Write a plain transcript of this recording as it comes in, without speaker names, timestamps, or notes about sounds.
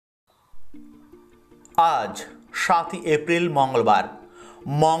আজ ৭ই এপ্রিল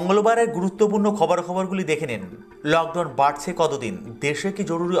মঙ্গলবারের গুরুত্বপূর্ণ খবরগুলি দেখে নিন। লকডাউন বাড়ছে কতদিন? দেশে কি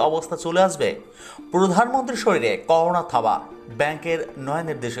জরুরি অবস্থা চলে আসবে? প্রধানমন্ত্রীর শরীরে করোনা থাবা, ব্যাংকের নয়া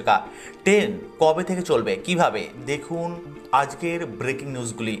নির্দেশিকা, ট্রেন কবে থেকে চলবে, কিভাবে? দেখুন আজকের ব্রেকিং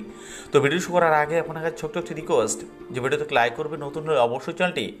নিউজগুলি। তো ভিডিও শুরু করার আগে আপনার কাছে ছোট্ট একটি রিকোয়েস্ট যে ভিডিওতে লাইক করবেন, নতুন হলে অবশ্যই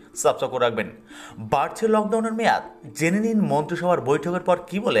চ্যানেলটি সাবস্ক্রাইব করে রাখবেন। বাড়ছে লকডাউনের মেয়াদ, জেনে নিন মন্ত্রিসভার বৈঠকের পর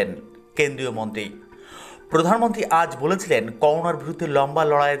কি বলেন কেন্দ্রীয় মন্ত্রী। প্রধানমন্ত্রী আজ বলেছিলেন, করোনার বিরুদ্ধে লম্বা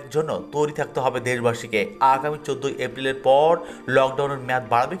লড়াইয়ের জন্য তৈরি থাকতে হবে দেশবাসীকে। আগামী 14 এপ্রিলের পর লকডাউনের মেয়াদ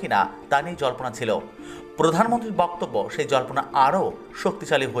বাড়বে কিনা তা নিয়ে জল্পনা ছিল। প্রধানমন্ত্রীর বক্তব্য সেই জল্পনা আরও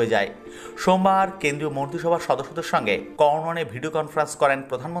শক্তিশালী হয়ে যায়। সোমবার কেন্দ্রীয় মন্ত্রিসভার সদস্যদের সঙ্গে করোনা নিয়ে ভিডিও কনফারেন্স করেন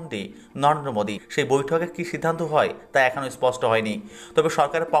প্রধানমন্ত্রী নরেন্দ্র মোদী। সেই বৈঠকে কী সিদ্ধান্ত হয় তা এখনও স্পষ্ট হয়নি। তবে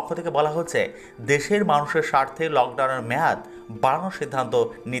সরকারের পক্ষ থেকে বলা হচ্ছে, দেশের মানুষের স্বার্থে লকডাউনের মেয়াদ বাড়ানোর সিদ্ধান্ত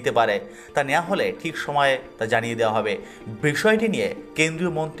নিতে পারে। তা নেওয়া হলে ঠিক সময়ে তা জানিয়ে দেওয়া হবে। বিষয়টি নিয়ে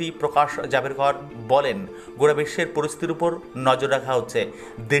কেন্দ্রীয় মন্ত্রী প্রকাশ জাভড়েকর বলেন, গোটা বিশ্বের পরিস্থিতির উপর নজর রাখা হচ্ছে।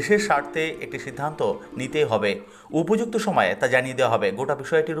 দেশের স্বার্থে একটি সিদ্ধান্ত নিতেই হবে, উপযুক্ত সময়ে তা জানিয়ে দেওয়া হবে। গোটা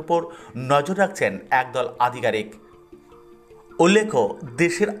বিষয়টির উপর নজর রাখছেন একদল আধিকারিক। উল্লেখ্য,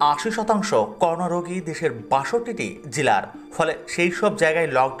 দেশের ৮০% করোনা রোগী দেশের ৬২টি জেলার। ফলে সেই সব জায়গায়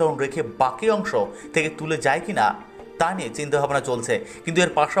লকডাউন রেখে বাকি অংশ থেকে তুলে যায় কিনা তা নিয়ে চিন্তাভাবনা চলছে। কিন্তু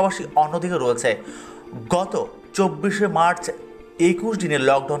এর পাশাপাশি অন্যদিকে রয়েছে, গত ২৪শে মার্চ ২১ দিনের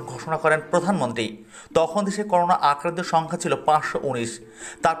লকডাউন ঘোষণা করেন প্রধানমন্ত্রী। তখন দেশে করোনা আক্রান্তের সংখ্যা ছিল ৫১৯।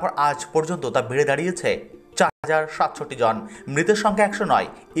 তারপর আজ পর্যন্ত তা বেড়ে দাঁড়িয়েছে ৪,০৬৭ জন। মৃতের সংখ্যা ১০০ নয়।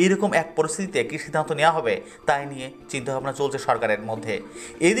 এইরকম এক পরিস্থিতিতে কী সিদ্ধান্ত নেওয়া হবে তাই নিয়ে চিন্তাভাবনা চলছে সরকারের মধ্যে।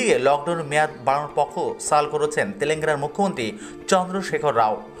 এদিকে লকডাউনের মেয়াদ বাড়ানোর পক্ষ সাল করেছেন তেলেঙ্গানার মুখ্যমন্ত্রী চন্দ্রশেখর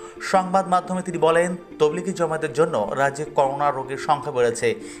রাও। সংবাদ মাধ্যমে তিনি বলেন, তবলিগি জমায়েতের জন্য রাজ্যে করোনা রোগীর সংখ্যা বেড়েছে।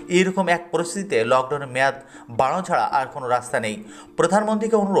 এইরকম এক পরিস্থিতিতে লকডাউনের মেয়াদ বাড়ানো ছাড়া আর কোনো রাস্তা নেই।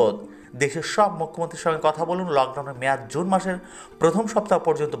 প্রধানমন্ত্রীকে অনুরোধ, দেশের সব মুখ্যমন্ত্রীর সঙ্গে কথা বলুন, লকডাউনের মেয়াদ জুন মাসের প্রথম সপ্তাহ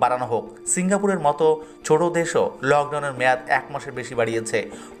পর্যন্ত বাড়ানো হোক। সিঙ্গাপুরের মতো ছোট দেশও লকডাউনের মেয়াদ ১ মাসের বেশি বাড়িয়েছে।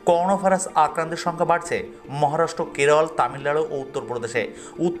 করোনা ভাইরাস আক্রান্তের সংখ্যা বাড়ছে মহারাষ্ট্র, কেরল, তামিলনাড়ু ও উত্তরপ্রদেশে।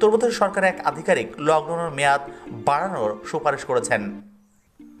 উত্তরপ্রদেশ সরকারের এক আধিকারিক লকডাউনের মেয়াদ বাড়ানোর সুপারিশ করেছেন।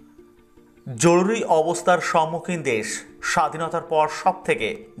 জরুরি অবস্থার সম্মুখীন দেশ, স্বাধীনতার পর সবথেকে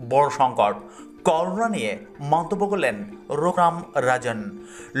বড় সংকট। করোনা নিয়ে মন্তব্য করলেন রঘুরাম রাজন।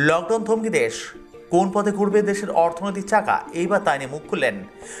 লকডাউন থমকি দেশ কোন পথে ঘুরবে দেশের অর্থনৈতিক চাকা, এইবার তাই নিয়ে মুখ খুললেন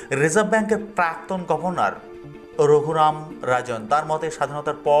রিজার্ভ ব্যাংকের প্রাক্তন গভর্নর রঘুরাম রাজন। তার মতে,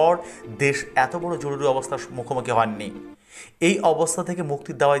 স্বাধীনতার পর দেশ এত বড় জরুরি অবস্থার মুখোমুখি হয়নি। এই অবস্থা থেকে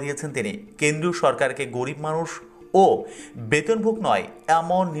মুক্তির দাওয়াই দিয়েছেন তিনি। কেন্দ্রীয় সরকারকে গরিব মানুষ ও বেতনভোগ নয়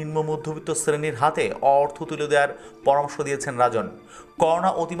এমন নিম্ন মধ্যবিত্ত শ্রেণীর হাতে অর্থ তুলে দেওয়ার পরামর্শ দিয়েছেন রাজন।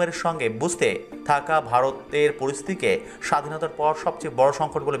 করোনা অতিমারির সঙ্গে বুঝতে থাকা ভারতের পরিস্থিতিকে স্বাধীনতার পর সবচেয়ে বড়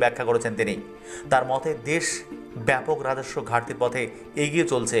সংকট বলে ব্যাখ্যা করেছেন তিনি। তার মতে, দেশ ব্যাপক রাজস্ব ঘাটতির পথে এগিয়ে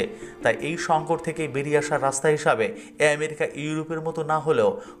চলছে। তাই এই সংকট থেকে বেরিয়ে আসার রাস্তা হিসাবে আমেরিকা, ইউরোপের মতো না হলেও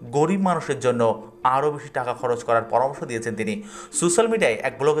গরিব মানুষের জন্য আরও বেশি টাকা খরচ করার পরামর্শ দিয়েছেন তিনি। সোশ্যাল মিডিয়ায়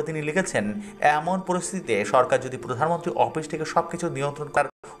এক ব্লগে তিনি লিখেছেন, এমন পরিস্থিতিতে সরকার যদি প্রধানমন্ত্রী অফিস থেকে সব কিছু নিয়ন্ত্রণ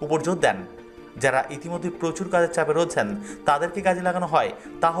করার উপর জোর দেন, যারা ইতিমধ্যে প্রচুর কাজের চাপে রয়েছেন তাদেরকে কাজে লাগানো হয়,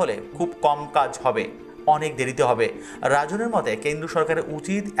 তাহলে খুব কম কাজ হবে, অনেক দেরিতে হবে। রাজনের মতে, কেন্দ্র সরকারের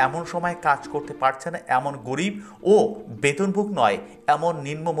উচিত এমন সময় কাজ করতে পারছে না এমন গরিব ও বেতনভোগ নয় এমন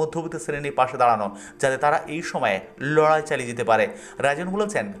নিম্ন মধ্যবিত্ত শ্রেণীর পাশে দাঁড়ানো, যাতে তারা এই সময়ে লড়াই চালিয়ে যেতে পারে। রাজন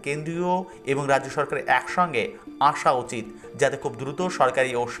বলেছেন, কেন্দ্রীয় এবং রাজ্য সরকারের একসঙ্গে আসা উচিত, যাতে খুব দ্রুত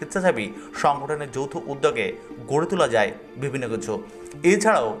সরকারি ও স্বেচ্ছাসেবী সংগঠনের যৌথ উদ্যোগে গড়ে তোলা যায় বিভিন্ন কিছু।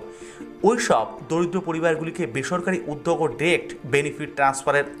 এছাড়াও ওইসব দরিদ্র পরিবারগুলিকে বেসরকারি উদ্যোগ ও ডিরেক্ট বেনিফিট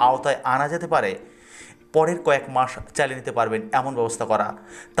ট্রান্সফারের আওতায় আনা যেতে পারে। পরের কয়েক মাস চালিয়ে নিতে পারবেন এমন ব্যবস্থা করা।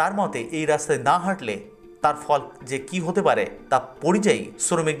 তার মতে, এই রাস্তায় না হাঁটলে তার ফল যে কি হতে পারে তা পরিযায়ী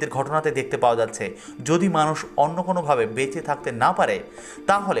শ্রমিকদের ঘটনাতে দেখতে পাওয়া যাচ্ছে। যদি মানুষ অন্য কোনোভাবে বেঁচে থাকতে না পারে,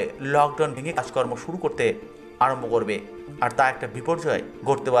 তাহলে লকডাউন ভেঙে কাজকর্ম শুরু করতে আরম্ভ করবে, আর তা একটা বিপর্যয়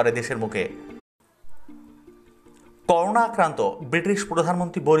ঘটতে পারে দেশের মুখে। করোনা আক্রান্ত ব্রিটিশ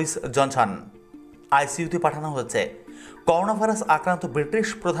প্রধানমন্ত্রী বরিস জনসন আইসিইউতে পাঠানো হয়েছে। করোনা ভাইরাস আক্রান্ত ব্রিটিশ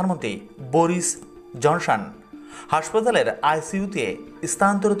প্রধানমন্ত্রী বরিস জনসন হাসপাতালের আইসিইউতে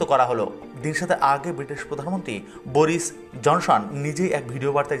স্থানান্তরিত করা হলো। দিন সাথে আগে ব্রিটিশ প্রধানমন্ত্রী বরিস জনসন নিজেই এক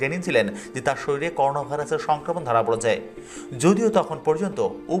ভিডিও বার্তায় জানিয়েছিলেন যে তার শরীরে করোনা ভাইরাসের সংক্রমণ ধরা পড়েছে। যদিও তখন পর্যন্ত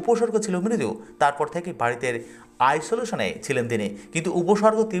উপসর্গ ছিল মৃদু, তারপর থেকে বাড়িতে আইসোলেশনে ছিলেন তিনি। কিন্তু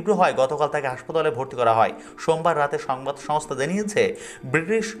উপসর্গ তীব্র হয় গতকাল তাকে হাসপাতালে ভর্তি করা হয়। সোমবার রাতে সংবাদ সংস্থা জানিয়েছে,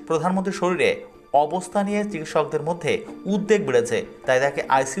 ব্রিটিশ প্রধানমন্ত্রীর শরীরে অবস্থা নিয়ে চিকিৎসকদের মধ্যে উদ্বেগ বেড়েছে, তাই তাকে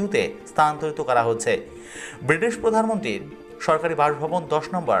আইসিইউতে স্থানান্তরিত করা হচ্ছে। ব্রিটিশ প্রধানমন্ত্রীর সরকারি বাসভবন 10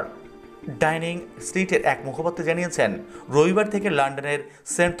 নম্বর ডাইনিং স্ট্রিটের এক মুখপাত্র জানিয়েছেন, রবিবার থেকে লন্ডনের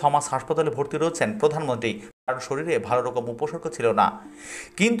সেন্ট থমাস হাসপাতালে ভর্তি রয়েছেন প্রধানমন্ত্রী, কারণ শরীরে ভালো রকম উপসর্গ ছিল না।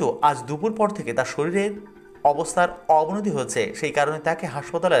 কিন্তু আজ দুপুর পর থেকে তার শরীরের অবস্থার অবনতি হচ্ছে, সেই কারণে তাকে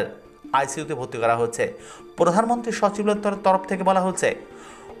হাসপাতালের আইসিইউতে ভর্তি করা হচ্ছে। প্রধানমন্ত্রীর সচিবালয়ের তরফ থেকে বলা হচ্ছে,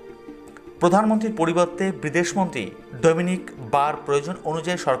 প্রধানমন্ত্রীর পরিবর্তে বিদেশমন্ত্রী ডমিনিক বার প্রয়োজন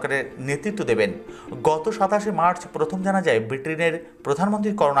অনুযায়ী সরকারের নেতৃত্ব দেবেন। গত 27 মার্চ প্রথম জানা যায় ব্রিটেনের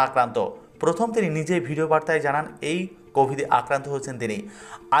প্রধানমন্ত্রী করোনা আক্রান্ত। প্রথম তিনি নিজেই ভিডিও বার্তায় জানান এই কোভিডে আক্রান্ত হয়েছেন তিনি।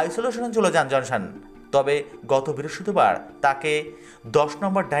 আইসোলেশনে চলে যান জনসন। তবে গত বৃহস্পতিবার তাকে 10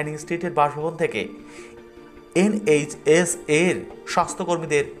 নম্বর ডাইনিং স্ট্রিটের বাসভবন থেকে NHS এর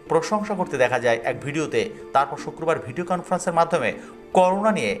স্বাস্থ্যকর্মীদের প্রশংসা করতে দেখা যায় এক ভিডিওতে। তারপর শুক্রবার ভিডিও কনফারেন্সের মাধ্যমে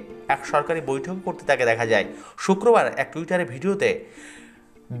করোনা নিয়ে এক সরকারি বৈঠক করতে তাকে দেখা যায়। শুক্রবার এক টুইটারে ভিডিওতে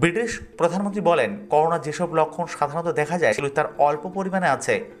ব্রিটিশ প্রধানমন্ত্রী বলেন, করোনা যেসব লক্ষণ সাধারণত দেখা যায় সেগুলি তার অল্প পরিমাণে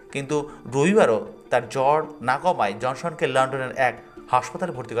আছে, কিন্তু রবিবারও তার জ্বর না কমায় জনসনকে লন্ডনের এক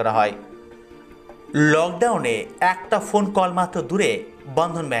হাসপাতালে ভর্তি করা হয়। লকডাউনে একটা ফোন কল মাত্র দূরে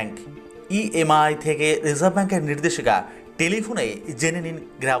বন্ধন ব্যাংক। EMI থেকে রিজার্ভ ব্যাংকের নির্দেশিকা টেলিফোনে জেনে নিন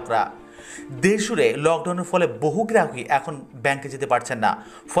গ্রাহকরা। দেশ জুড়ে লকডাউনের ফলে বহু গ্রাহকই এখন ব্যাংকে যেতে পারছেন না।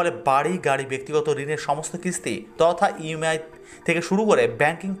 ফলে বাড়ি, গাড়ি, ব্যক্তিগত ঋণের সমস্ত কিস্তি তথা EMI থেকে শুরু করে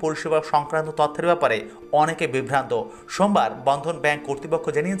ব্যাংকিং পরিষেবা সংক্রান্ত তথ্যের ব্যাপারে অনেকে বিভ্রান্ত। সোমবার বন্ধন ব্যাংক কর্তৃপক্ষ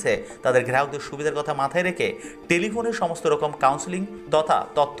জানিয়েছে, তাদের গ্রাহকদের সুবিধার কথা মাথায় রেখে টেলিফোনে সমস্ত রকম কাউন্সেলিং তথা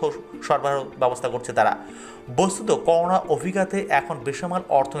তথ্য সরবরাহ ব্যবস্থা করছে তারা। বস্তুত করোনা অভিজ্ঞতাতে এখন বেসামাল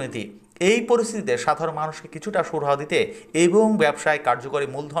অর্থনীতি। এই পরিস্থিতিতে সাধারণ মানুষকে কিছুটা সুরাহা দিতে এবং ব্যবসায় কার্যকরী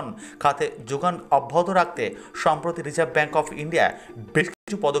মূলধন খাতে যোগান অব্যাহত রাখতে সম্প্রতি রিজার্ভ ব্যাংক অফ ইন্ডিয়া বেশ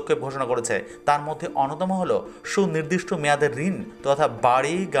কিছু পদক্ষেপ ঘোষণা করেছে। তার মধ্যে অন্যতম হলো সুনির্দিষ্ট মেয়াদের ঋণ তথা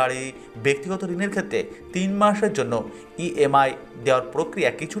বাড়ি, গাড়ি, ব্যক্তিগত ঋণের ক্ষেত্রে 3 মাসের জন্য EMI দেওয়ার প্রক্রিয়া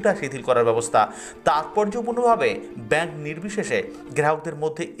কিছুটা শিথিল করার ব্যবস্থা। তাৎপর্যপূর্ণভাবে ব্যাংক নির্বিশেষে গ্রাহকদের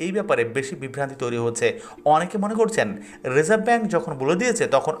মধ্যে এই ব্যাপারে বেশি বিভ্রান্তি তৈরি হচ্ছে। অনেকে মনে করছেন, রিজার্ভ ব্যাংক যখন বলে দিয়েছে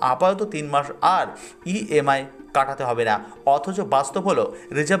তখন আপাতত 3 মাস আর EMI কাটাতে হবে না, অথচ বাস্তব হলো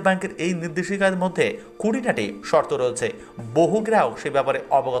রিজার্ভ ব্যাংকের এই নির্দেশিকার মধ্যে খুঁটিনাটি শর্ত রয়েছে। বহু গ্রাহক সে ব্যাপারে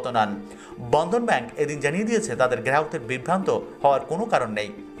অবগত নন। বন্ধন ব্যাংক এদিন জানিয়ে দিয়েছে, তাদের গ্রাহকদের বিভ্রান্ত হওয়ার কোনো কারণ নেই।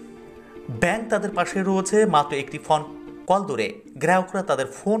 ব্যাংক তাদের পাশে রয়েছে মাত্র একটি ফোন কল দূরে। গ্রাহকরা তাদের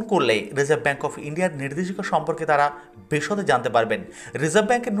ফোন করলেই রিজার্ভ ব্যাংক অফ ইন্ডিয়ার নির্দেশিকা সম্পর্কে তারা বিশদে জানতে পারবেন। রিজার্ভ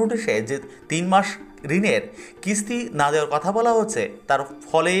ব্যাংকের নোটিশে যে 3 মাস ঋণের কিস্তি না দেওয়ার কথা বলা হচ্ছে, তার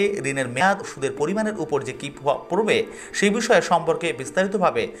ফলে ঋণের মেয়াদ, সুদের পরিমাণের উপর যে কী প্রভাব পড়বে সেই বিষয়ে সম্পর্কে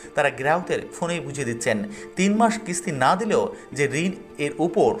বিস্তারিতভাবে তারা গ্রাহকদের ফোনেই বুঝিয়ে দিচ্ছেন। 3 মাস কিস্তি না দিলেও যে ঋণ এর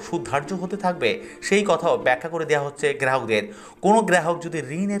উপর সুদ ধার্য হতে থাকবে সেই কথাও ব্যাখ্যা করে দেওয়া হচ্ছে গ্রাহকদের। কোনো গ্রাহক যদি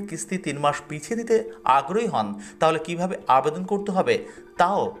ঋণের কিস্তি 3 মাস পিছিয়ে দিতে আগ্রহী হন, তাহলে কিভাবে আবেদন করতে হবে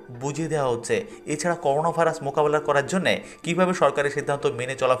তাও বুঝিয়ে দেওয়া হচ্ছে। এছাড়া করোনা ভাইরাস মোকাবেলা করার জন্য কিভাবে সরকারি সিদ্ধান্ত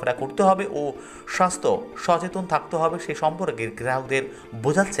মেনে চলাফেরা করতে হবে ও স্বাস্থ্য সচেতন থাকতে হবে সে সম্পর্কে গ্রাহকদের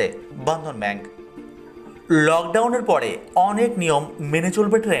বোঝাচ্ছে বন্ধন ব্যাংক। লকডাউনের পরে অনেক নিয়ম মেনে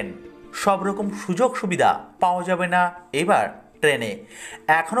চলবে ট্রেন, সব রকম সুযোগ সুবিধা পাওয়া যাবে না এবার ট্রেনে।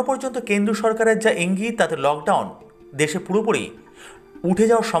 এখনও পর্যন্ত কেন্দ্র সরকারের যা ইঙ্গিত, তাতে লকডাউন দেশে পুরোপুরি উঠে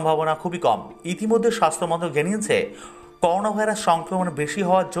যাওয়ার সম্ভাবনা খুবই কম। ইতিমধ্যে স্বাস্থ্য মন্ত্রক জানিয়েছে, করোনা ভাইরাস সংক্রমণ বেশি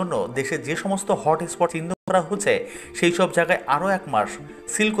হওয়ার জন্য দেশে যে সমস্ত হটস্পট চিহ্নিত করা হচ্ছে সেই সব জায়গায় আরও 1 মাস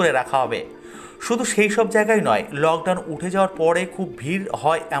সিল করে রাখা হবে। শুধু সেই সব জায়গায় নয়, লকডাউন উঠে যাওয়ার পরে খুব ভিড়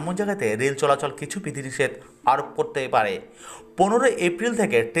হয় এমন জায়গাতে রেল চলাচল কিছু বিধিনিষেধ আরোপ করতে পারে। 15 এপ্রিল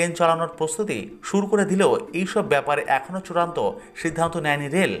থেকে ট্রেন চালানোর প্রস্তুতি শুরু করে দিলেও এইসব ব্যাপারে এখনও চূড়ান্ত সিদ্ধান্ত নেয়নি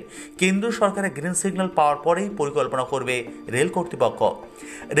রেল। কেন্দ্র সরকারের গ্রিন সিগন্যাল পাওয়ার পরেই পরিকল্পনা করবে রেল কর্তৃপক্ষ।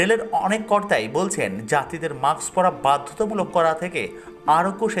 রেলের অনেক কর্তাই বলছেন, যাত্রীদের মাস্ক পরা বাধ্যতামূলক করা থেকে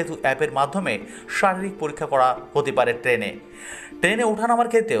আরোগ্য সেতু অ্যাপের মাধ্যমে শারীরিক পরীক্ষা করা হতে পারে। ট্রেনে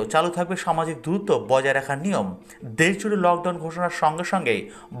ওঠানামার ক্ষেত্রেও চালু থাকবে সামাজিক দূরত্ব বজায় রাখার নিয়ম। দেশ জুড়ে লকডাউন ঘোষণার সঙ্গে সঙ্গেই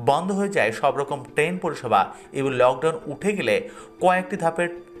বন্ধ হয়ে যায় সব রকম ট্রেন পরিষেবা এবং লকডাউন উঠে গেলে কয়েকটি ধাপের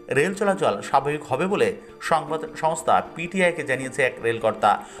রেল চলাচল স্বাভাবিক হবে বলে সংবাদ সংস্থা PTIকে জানিয়েছে এক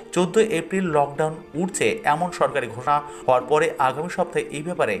রেলকর্তা। 14 এপ্রিল লকডাউন উঠছে এমন সরকারি ঘোষণা হওয়ার পরে আগামী সপ্তাহে এই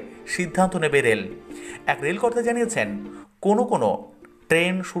ব্যাপারে সিদ্ধান্ত নেবে রেল। এক রেলকর্তা জানিয়েছেন, কোনো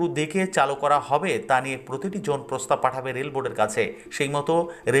ট্রেন শুরু দেখে চালু করা হবে তা নিয়ে প্রতিটি জোন প্রস্তাব পাঠাবে রেল বোর্ডের কাছে। সেই মতো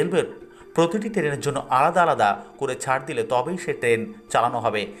রেলওয়ের প্রতিটি ট্রেনের জন্য আলাদা আলাদা করে ছাড় দিলে তবেই সে ট্রেন চালানো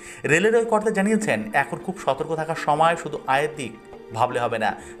হবে। রেলের ওই কর্তা জানিয়েছেন, এখন খুব সতর্ক থাকার সময়, শুধু আয়ের দিক ভাবলে হবে না,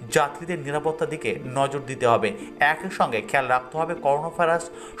 যাত্রীদের নিরাপত্তার দিকে নজর দিতে হবে। একই সঙ্গে খেয়াল রাখতে হবে করোনা ভাইরাস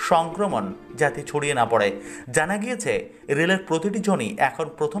সংক্রমণ যাতে ছড়িয়ে না পড়ে। জানা গিয়েছে রেলের প্রতিটি জনই এখন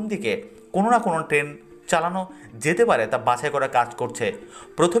প্রথম দিকে কোনো না কোনো ট্রেন চালানো যেতে পারে তা বাছাই করার কাজ করছে।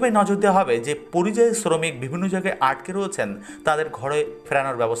 প্রথমে নজর দেওয়া হবে যে পরিযায়ী শ্রমিক বিভিন্ন জায়গায় আটকে রয়েছেন তাদের ঘরে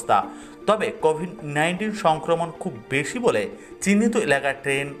ফেরানোর ব্যবস্থা। তবে কোভিড-19 সংক্রমণ খুব বেশি বলে চিহ্নিত এলাকায়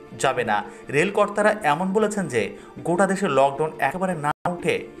ট্রেন যাবে না। রেল কর্তারা এমন বলেছেন যে গোটা দেশে লকডাউন একেবারে না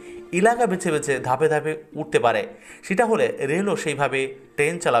উঠে এলাকা বেছে বেছে ধাপে ধাপে উঠতে পারে। সেটা হলে রেলও সেইভাবে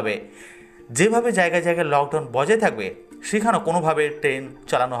ট্রেন চালাবে। যেভাবে জায়গায় জায়গায় লকডাউন বজায় থাকবে সেখানেও কোনোভাবে ট্রেন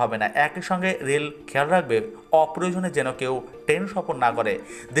চালানো হবে না। একই সঙ্গে রেল খেয়াল রাখবে অপ্রয়োজনে যেন কেউ ট্রেন সফর না করে।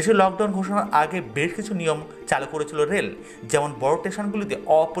 দেশে লকডাউন ঘোষণার আগে বেশ কিছু নিয়ম চালু করেছিল রেল, যেমন বড় স্টেশনগুলিতে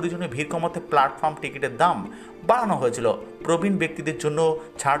অপ্রয়োজনীয় ভিড় কমাতে প্ল্যাটফর্ম টিকিটের দাম বাড়ানো হয়েছিল। প্রবীণ ব্যক্তিদের জন্য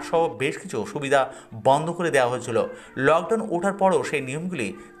ছাড়সহ বেশ কিছু সুবিধা বন্ধ করে দেওয়া হয়েছিল। লকডাউন ওঠার পরেও সেই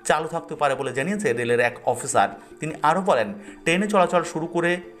নিয়মগুলি চালু থাকতে পারে বলে জানিয়েছে রেলের এক অফিসার। তিনি আরও বলেন, ট্রেনে চলাচল শুরু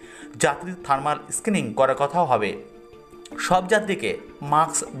করে যাত্রীর থার্মাল স্ক্রিনিং করার কথাও হবে। সব যাত্রীকে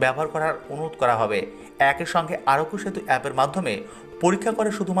মাস্ক ব্যবহার করার অনুরোধ করা হবে। একই সঙ্গে আরোগ্য সেতু অ্যাপের মাধ্যমে পরীক্ষা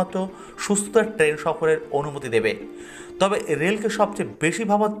করে শুধুমাত্র সুস্থতার ট্রেন সফরের অনুমতি দেবে। তবে রেলকে সবচেয়ে বেশি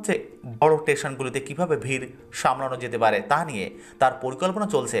ভাবাচ্ছে বড় স্টেশনগুলিতে কীভাবে ভিড় সামলানো যেতে পারে তা নিয়ে তার পরিকল্পনা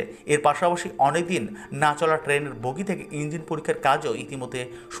চলছে। এর পাশাপাশি অনেকদিন না চলা ট্রেনের বগি থেকে ইঞ্জিন পরীক্ষার কাজও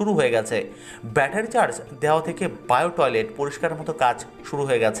ইতিমধ্যে শুরু হয়ে গেছে। ব্যাটারি চার্জ দেওয়া থেকে বায়ো টয়লেট পরিষ্কারের মতো কাজ শুরু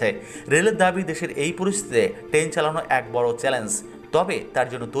হয়ে গেছে। রেলের দাবি, দেশের এই পরিস্থিতিতে ট্রেন চালানো এক বড় চ্যালেঞ্জ, তবে তার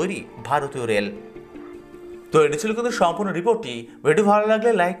জন্য তৈরি ভারতীয় রেল। তো এটি ছিল কিন্তু সম্পূর্ণ রিপোর্টটি। ভিডিও ভালো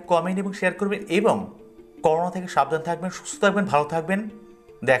লাগলে লাইক, কমেন্ট এবং শেয়ার করবেন এবং করোনা থেকে সাবধান থাকবেন, সুস্থ থাকবেন, ভালো থাকবেন।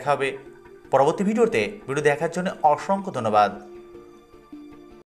 দেখা হবে পরবর্তী ভিডিওতে। ভিডিও দেখার জন্য অসংখ্য ধন্যবাদ।